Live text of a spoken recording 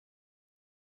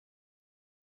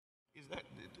that,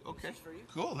 okay,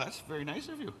 cool. That's very nice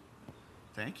of you.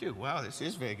 Thank you. Wow, this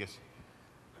is Vegas.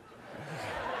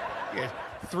 Yeah,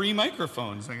 3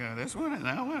 microphones. I got this one and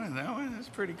that one and that one. That's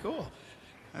pretty cool.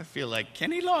 I feel like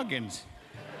Kenny Loggins.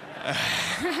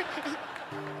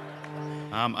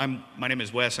 My name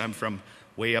is Wes. I'm from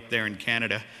way up there in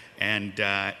Canada, and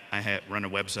I run a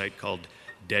website called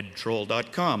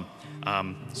deadtroll.com.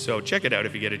 So check it out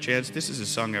if you get a chance. This is a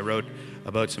song I wrote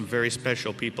about some very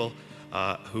special people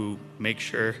who make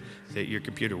sure that your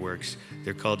computer works.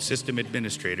 They're called system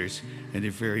administrators, and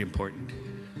they're very important.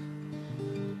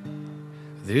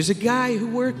 There's a guy who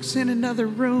works in another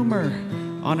room or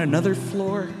on another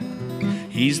floor.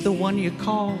 He's the one you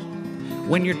call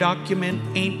when your document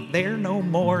ain't there no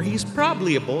more. He's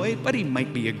probably a boy, but he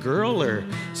might be a girl or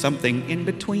something in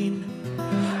between.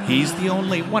 He's the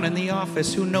only one in the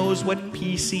office who knows what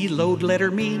PC load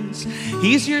letter means.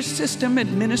 He's your system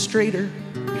administrator.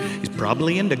 He's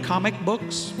probably into comic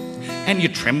books, and you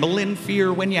tremble in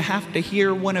fear when you have to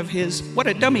hear one of his "what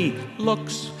a dummy"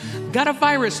 looks. Got a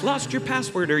virus, lost your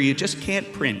password, or you just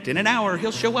can't print. In an hour,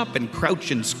 he'll show up and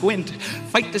crouch and squint.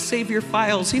 Fight to save your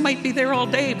files. He might be there all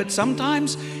day, but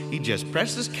sometimes he just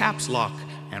presses caps lock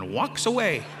and walks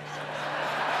away.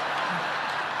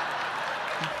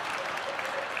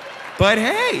 But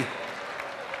hey,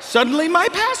 suddenly my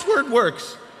password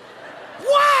works.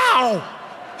 Wow!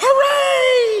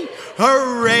 Hooray!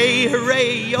 Hooray,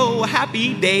 hooray, oh,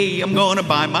 happy day. I'm gonna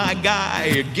buy my guy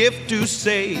a gift to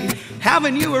say,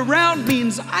 having you around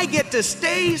means I get to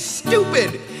stay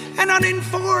stupid and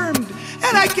uninformed.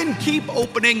 And I can keep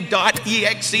opening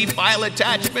 .exe file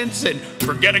attachments and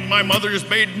forgetting my mother's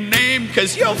maiden name,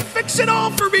 'cause you'll fix it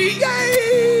all for me,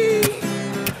 yay!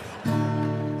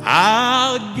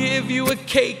 I'll give you a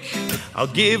cake, I'll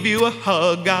give you a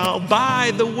hug, I'll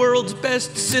buy the world's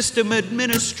best system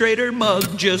administrator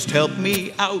mug. Just help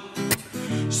me out,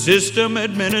 system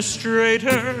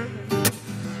administrator.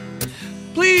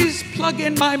 Please plug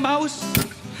in my mouse,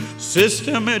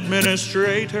 system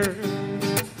administrator.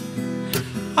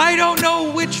 I don't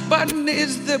know which button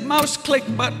is the mouse click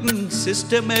button,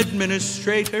 system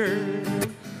administrator.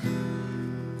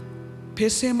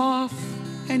 Piss him off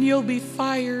and you'll be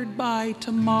fired by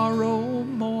tomorrow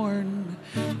morn,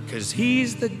 'cause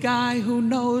he's the guy who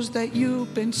knows that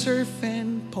you've been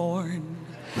surfing porn.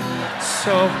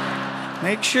 So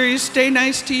make sure you stay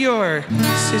nice to your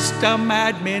system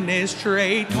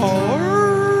administrator.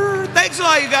 Thanks a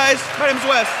lot, you guys. My name's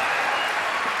Wes.